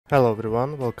Hello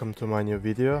everyone, welcome to my new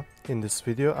video. In this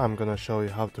video I'm gonna show you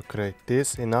how to create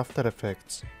this in After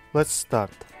Effects. Let's start.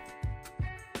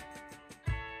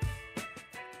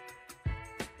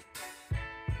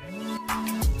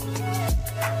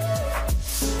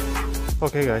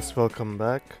 Okay guys, welcome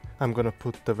back. I'm gonna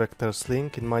put the vectors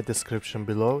link in my description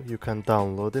below. You can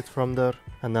download it from there.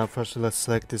 And now first let's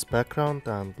select this background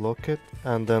and lock it.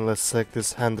 And then let's select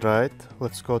this hand right.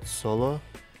 Let's go to solo.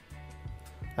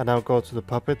 And now go to the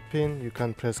puppet pin. You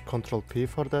can press Ctrl P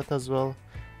for that as well.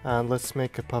 And let's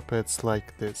make a puppet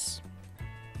like this.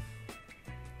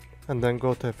 And then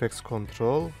go to FX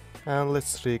Control and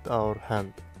let's rig our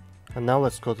hand. And now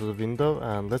let's go to the window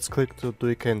and let's click to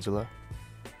DUIK Angela.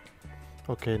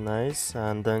 Okay, nice.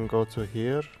 And then go to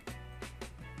here,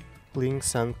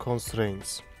 links and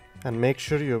constraints. And make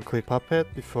sure you click puppet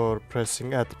before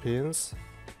pressing add pins,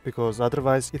 because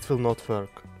otherwise it will not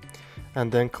work. And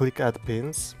then click add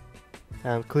pins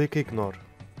and click ignore.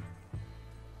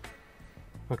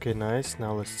 Okay, nice.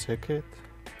 Now let's check it.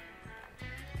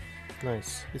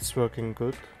 Nice, it's working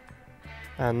good.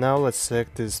 And now let's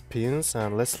select these pins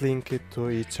and let's link it to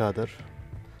each other.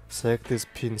 Select this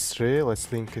pin 3,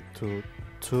 let's link it to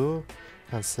 2,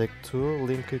 and select 2,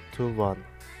 link it to 1.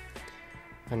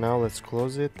 And now let's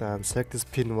close it and select this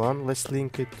pin 1, let's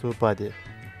link it to body.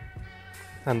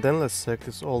 And then let's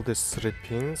select all these 3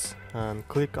 pins and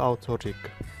click auto rig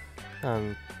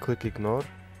and click ignore.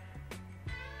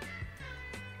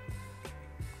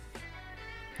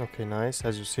 Okay, nice.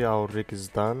 As you see, our rig is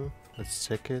done. Let's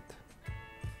check it.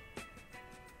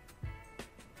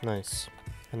 Nice.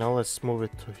 And now let's move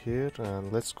it to here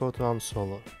and let's go to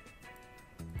unsolo.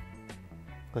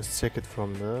 Let's check it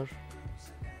from there.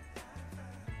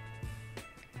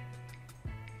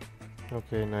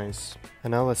 Okay, nice.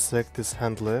 And now let's select this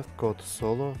hand left, go to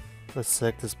solo. Let's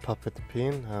select this puppet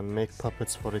pin and make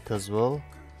puppets for it as well.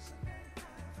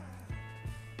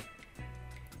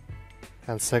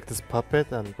 And select this puppet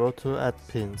and go to add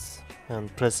pins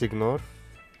and press ignore.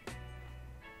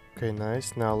 Okay,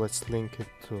 nice. Now let's link it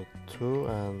to 2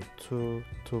 and 2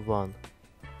 to 1.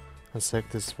 And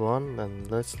select this one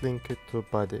and let's link it to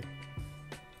body.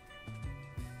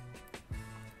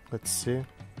 Let's see.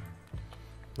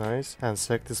 Nice. And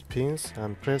select these pins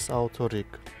and press auto rig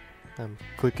and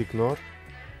click ignore.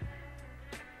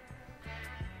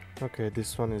 Okay,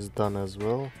 this one is done as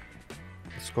well.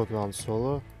 Let's go to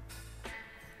unsolo.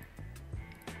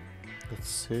 Let's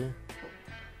see.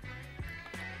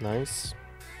 Nice.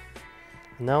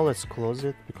 Now let's close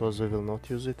it because we will not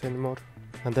use it anymore.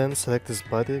 And then select this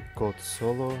body, go to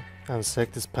solo and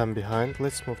select this pan behind.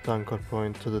 Let's move the anchor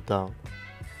point to the down.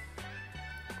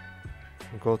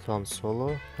 Go to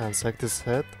unsolo and select this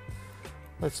head.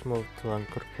 Let's move to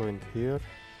anchor point here.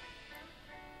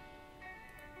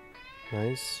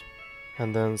 Nice.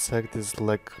 And then select this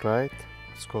leg right.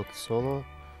 Let's go to solo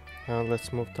and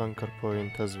let's move to anchor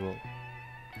point as well.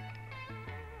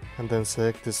 And then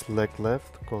select this leg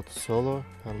left, go to solo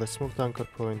and let's move to anchor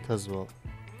point as well.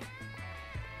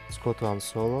 Let's go to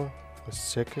unsolo,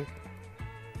 let's check it.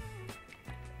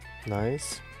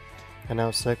 Nice. And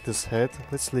now select this head,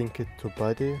 let's link it to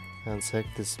body, and select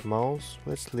this mouse,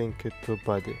 let's link it to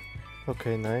body.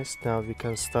 Okay, nice. Now we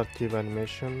can start give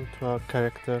animation to our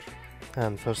character.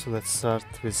 And first let's start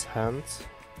with hands.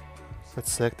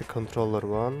 Let's select the controller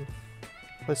 1.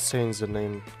 Let's change the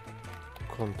name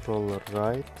controller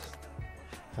right.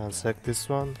 And select this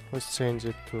one, let's change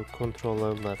it to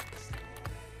controller left.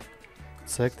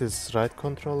 Select this right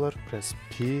controller, press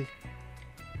P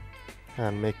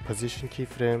and make position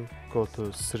keyframe, go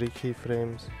to 3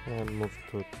 keyframes and move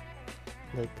to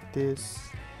like this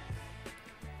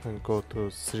and go to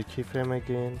 3 keyframe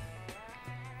again.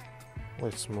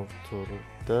 Let's move to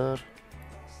there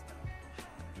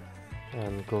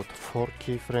and go to 4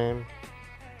 keyframe.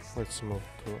 Let's move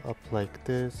to up like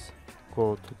this,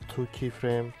 go to 2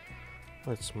 keyframe,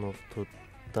 let's move to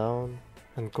down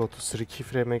and go to 3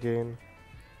 keyframe again.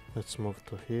 Let's move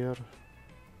to here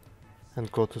and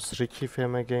go to 3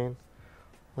 keyframe again.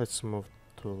 Let's move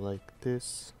to like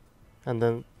this and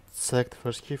then select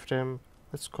first keyframe.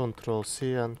 Let's Ctrl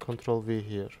C and Ctrl V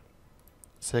here.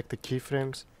 Select the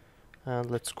keyframes and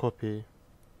let's copy.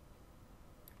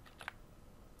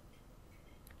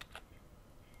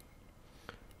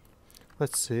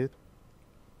 Let's see it.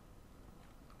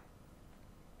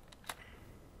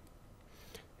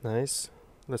 Nice.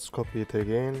 Let's copy it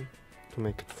again to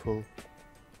make it full.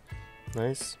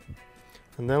 Nice.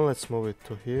 And then let's move it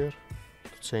to here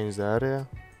to change the area.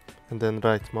 And then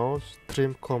right mouse,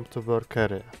 trim comp to work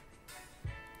area.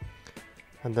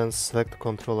 And then select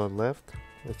controller left.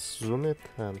 Let's zoom it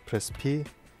and press P.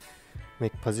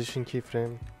 Make position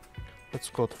keyframe. Let's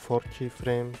go to 4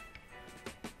 keyframe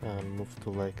and move to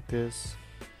like this,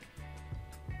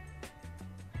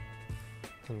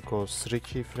 and go 3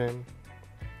 keyframe.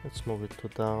 Let's move it to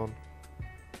down,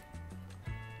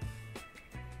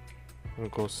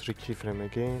 and go 3 keyframe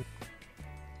again.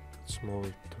 Let's move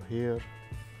it to here,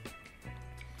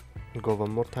 and go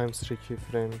one more time 3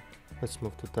 keyframe. Let's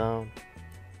move to down,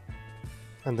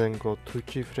 and then go 2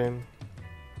 keyframe.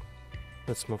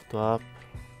 Let's move to up,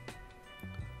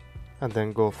 and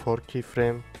then go 4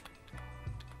 keyframe.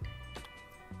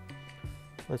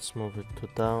 Let's move it to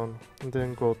down, and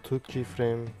then go 2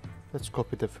 keyframe. Let's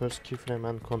copy the first keyframe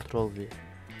and Ctrl V.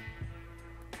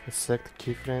 Let's select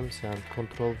keyframes and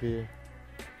Ctrl V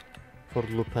for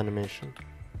loop animation.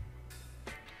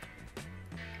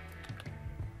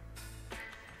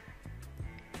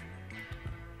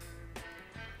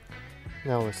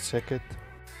 Now let's check it.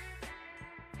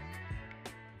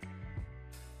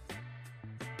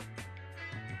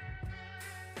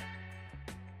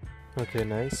 Okay,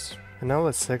 nice. And now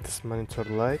let's select this monitor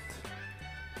light.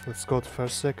 Let's go to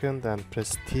first second and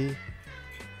press T.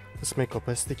 Let's make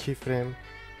opacity keyframe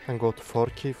and go to 4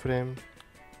 keyframe.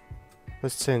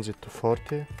 Let's change it to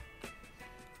 40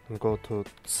 and go to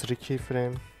 3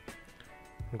 keyframe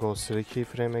and go 3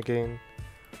 keyframe again.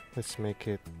 Let's make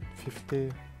it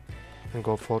 50 and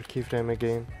go 4 keyframe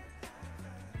again.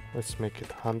 Let's make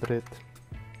it 100.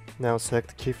 Now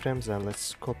select keyframes and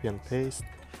let's copy and paste.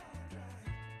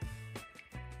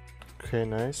 Okay,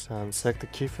 nice. And select the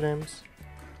keyframes.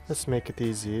 Let's make it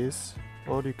easy as,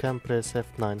 or you can press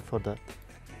F9 for that.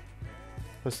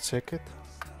 Let's check it.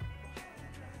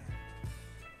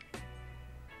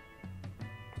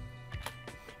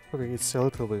 Okay, it's a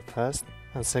little bit fast.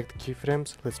 And select the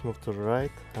keyframes. Let's move to the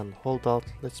right and hold out.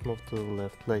 Let's move to the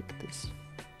left like this.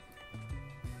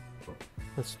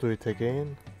 Let's do it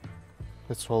again.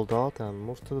 Let's hold out and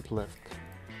move to the left.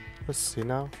 Let's see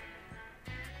now.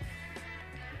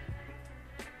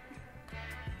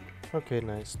 Okay,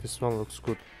 nice. This one looks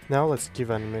good. Now let's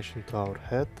give animation to our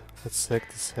head. Let's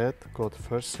select this head, go to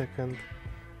first second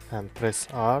and press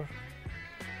R.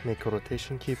 Make a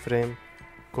rotation keyframe.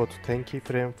 Go to 10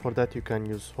 keyframe. For that you can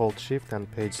use hold shift and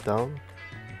page down.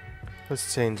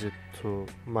 Let's change it to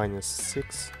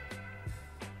 -6.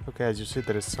 Okay, as you see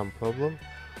there is some problem.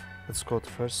 Let's go to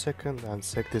first second and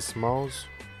select this mouse.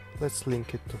 Let's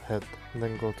link it to head. And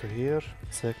then go to here,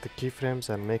 select the keyframes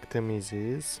and make them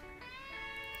easy as.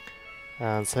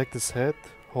 And select this head,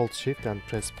 hold shift and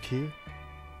press P.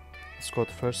 Let's go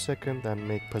to first second and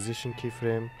make position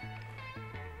keyframe.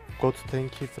 Go to 10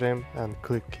 keyframe and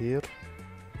click here.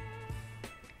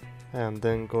 And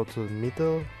then go to the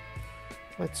middle.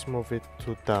 Let's move it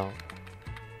to down.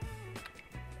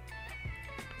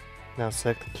 Now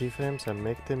select the keyframes and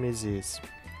make them easy as.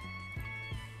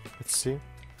 Let's see.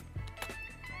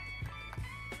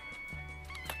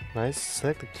 Nice.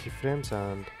 Select the keyframes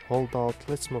and hold out.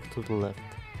 Let's move to the left.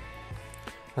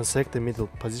 And select the middle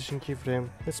position keyframe.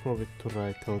 Let's move it to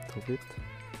right a little bit.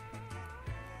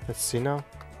 Let's see now.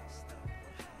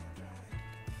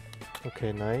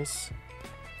 Okay, nice.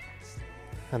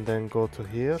 And then go to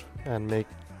here and make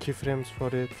keyframes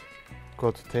for it.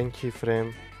 Go to 10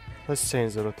 keyframe. Let's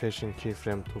change the rotation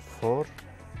keyframe to 4.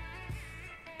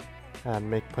 And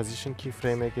make position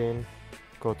keyframe again.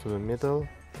 Go to the middle.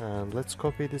 And let's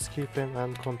copy this keyframe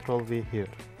and Ctrl V here.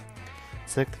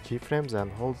 Select the keyframes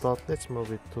and hold out. Let's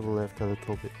move it to the left a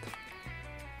little bit.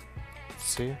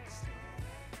 See?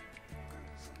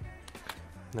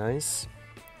 Nice.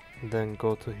 Then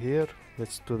go to here.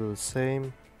 Let's do the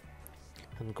same.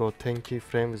 And go 10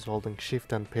 keyframes holding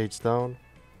shift and page down.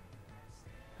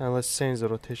 And let's change the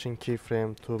rotation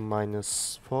keyframe to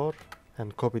 -4.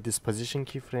 And copy this position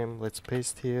keyframe. Let's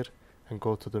paste here and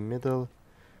go to the middle.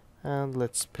 And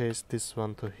let's paste this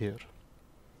one to here.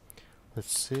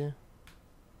 Let's see.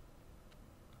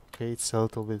 Okay, it's a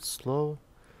little bit slow.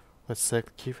 Let's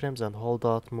select keyframes and hold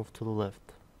out, move to the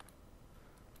left.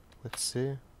 Let's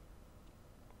see.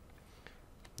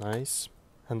 Nice.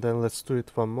 And then let's do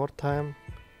it one more time.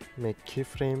 Make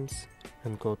keyframes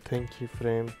and go 10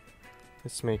 keyframe.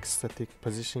 Let's make static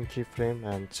position keyframe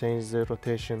and change the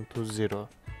rotation to 0.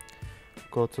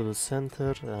 Go to the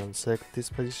center and select this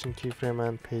position keyframe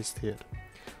and paste here.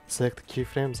 Select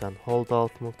keyframes and hold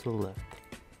out, move to the left.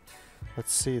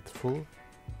 Let's see it full.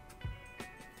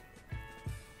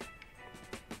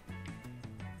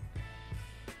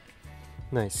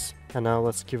 Nice. And now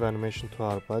let's give animation to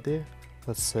our body.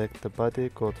 Let's select the body,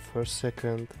 go to first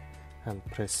second and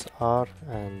press R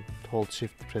and hold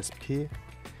shift, press P.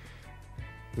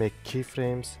 Make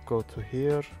keyframes, go to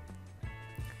here.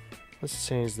 Let's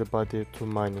change the body to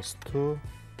 -2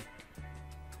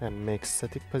 and make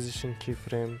static position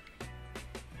keyframe.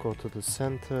 Go to the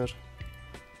center.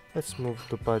 Let's move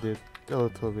the body a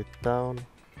little bit down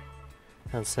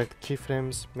and select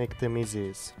keyframes, make them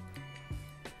easy.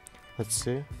 Let's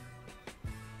see.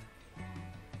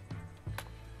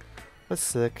 Let's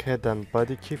select head and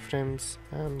body keyframes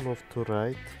and move to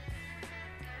right.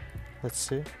 Let's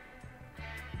see.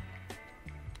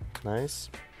 Nice.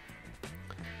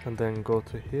 And then go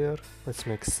to here. Let's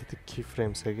make static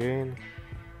keyframes again.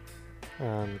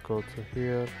 And go to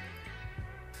here.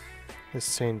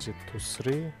 Let's change it to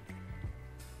 3.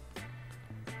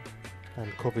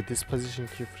 And copy this position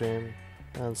keyframe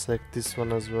and select this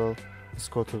one as well. Let's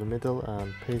go to the middle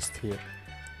and paste here.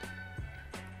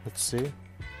 Let's see.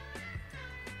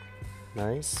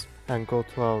 Nice. And go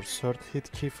to our third hit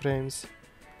keyframes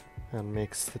and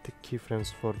make static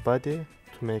keyframes for body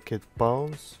to make it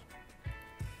bounce.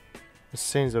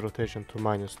 Let's change the rotation to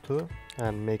 -2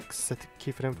 and make static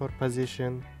keyframe for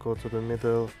position. Go to the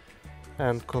middle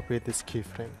and copy this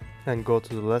keyframe and go to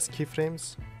the last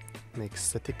keyframes, make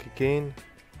static again,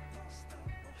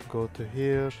 go to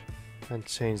here and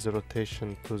change the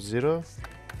rotation to 0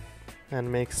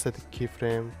 and make static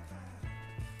keyframe,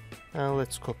 and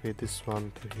let's copy this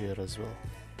one to here as well.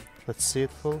 Let's see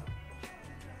it full.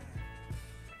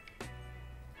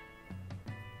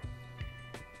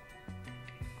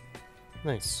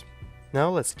 Nice. Now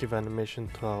let's give animation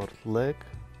to our leg.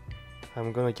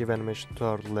 I'm gonna give animation to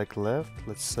our leg left.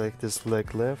 Let's select this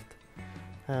leg left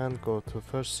and go to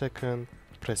first second,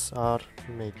 press R,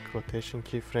 make rotation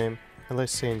keyframe, and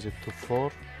let's change it to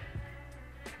 4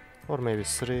 or maybe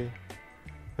 3.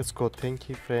 Let's go 10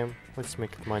 keyframe, let's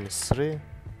make it -3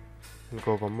 and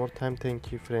go one more time 10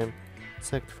 keyframe,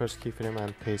 select first keyframe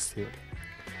and paste here.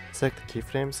 Select the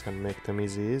keyframes and make them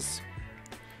easy as,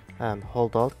 and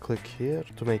hold Alt click here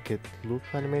to make it loop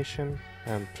animation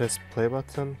and press play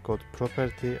button, go to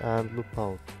property and loop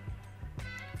out.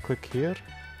 Click here,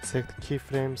 select the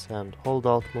keyframes and hold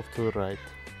Alt, move to the right.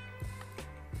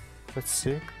 Let's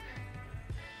see.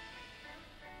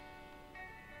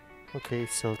 Okay,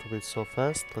 it's a little bit so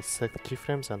fast. Let's select the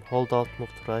keyframes and hold Alt, move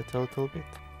to right a little bit.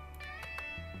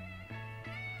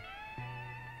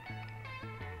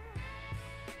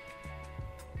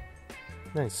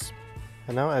 Nice.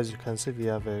 And now as you can see we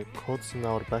have a codes in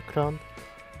our background.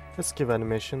 Let's give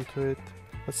animation to it.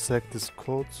 Let's select this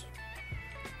codes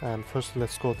and first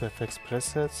let's go to FX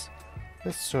presets.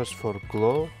 Let's search for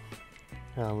glow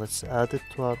and let's add it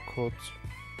to our codes.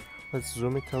 Let's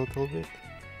zoom it a little bit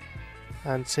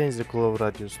and change the glow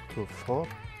radius to 4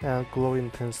 and glow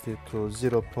intensity to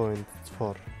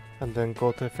 0.4, and then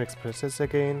go to FX presets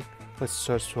again. Let's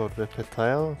search for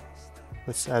reptile.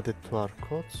 Let's add it to our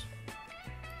codes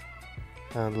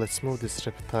and let's move this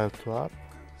reptile to up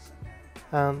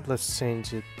and let's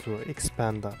change it to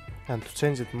expand up. And to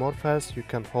change it more fast you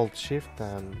can hold shift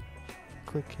and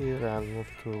click here and move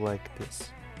to like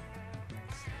this.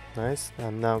 Nice.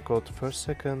 And now go to first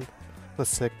second, let's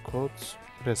select codes,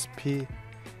 press P,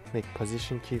 make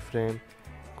position keyframe,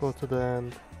 go to the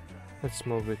end, let's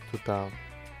move it to down.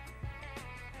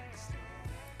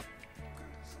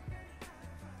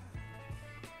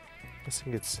 I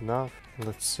think it's enough.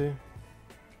 Let's see.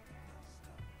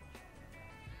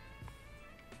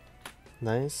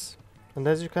 Nice. And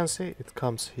as you can see it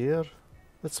comes here.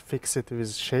 Let's fix it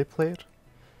with shape layer.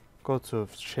 Go to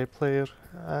shape layer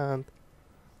and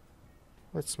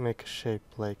let's make a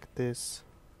shape like this.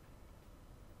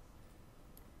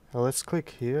 And let's click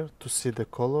here to see the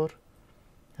color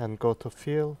and go to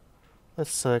fill.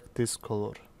 Let's select this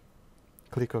color.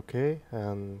 Click OK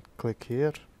and click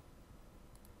here.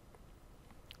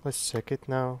 Let's check it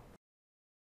now.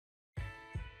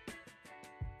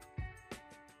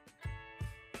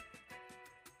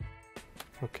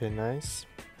 Okay, nice.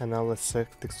 And now let's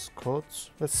select these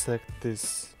codes. Let's select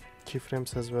these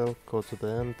keyframes as well. Go to the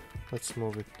end. Let's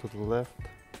move it to the left.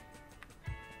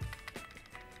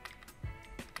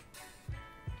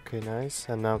 Okay, nice.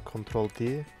 And now Ctrl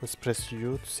D. Let's press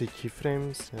U to see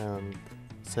keyframes and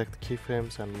select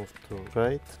keyframes and move to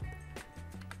right.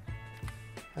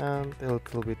 And a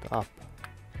little bit up.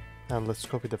 And let's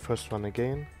copy the first one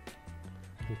again.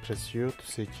 And press U to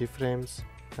see keyframes.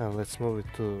 And let's move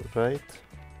it to right.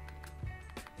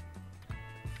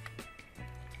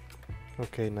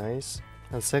 Okay, nice.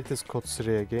 And select this code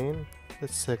 3 again.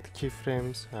 Let's select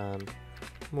keyframes and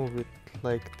move it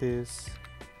like this.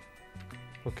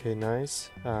 Okay, nice.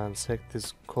 And select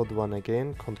this code 1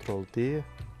 again, Ctrl D,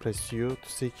 press U to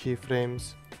see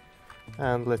keyframes,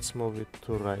 and let's move it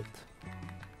to right.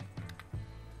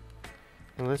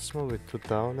 And let's move it to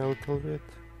down a little bit.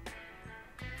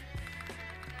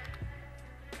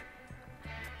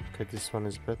 Okay, this one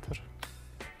is better.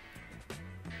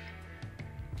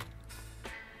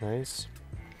 Nice.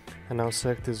 And now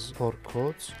select these OR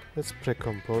codes. Let's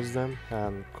pre-compose them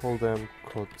and call them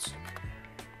codes.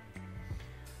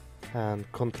 And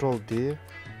Control D.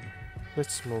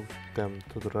 Let's move them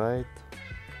to the right.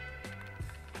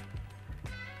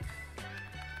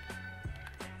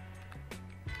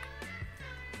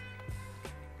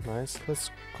 Nice.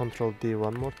 Let's Control D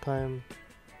one more time.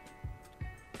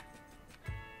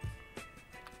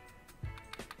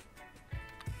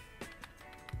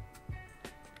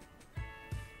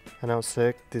 And now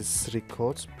select these 3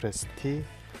 codes, press T.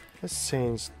 Let's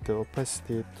change the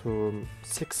opacity to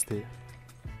 60.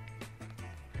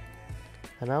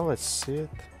 And now let's see it.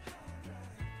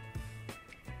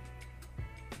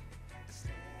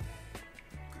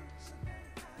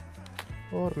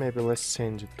 Or maybe let's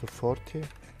change it to 40.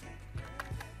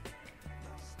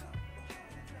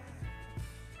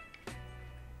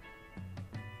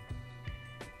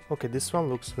 Okay, this one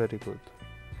looks very good.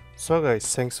 So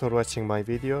guys, thanks for watching my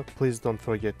video. Please don't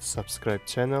forget to subscribe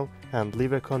channel and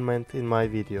leave a comment in my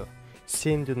video. See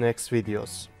you in the next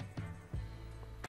videos.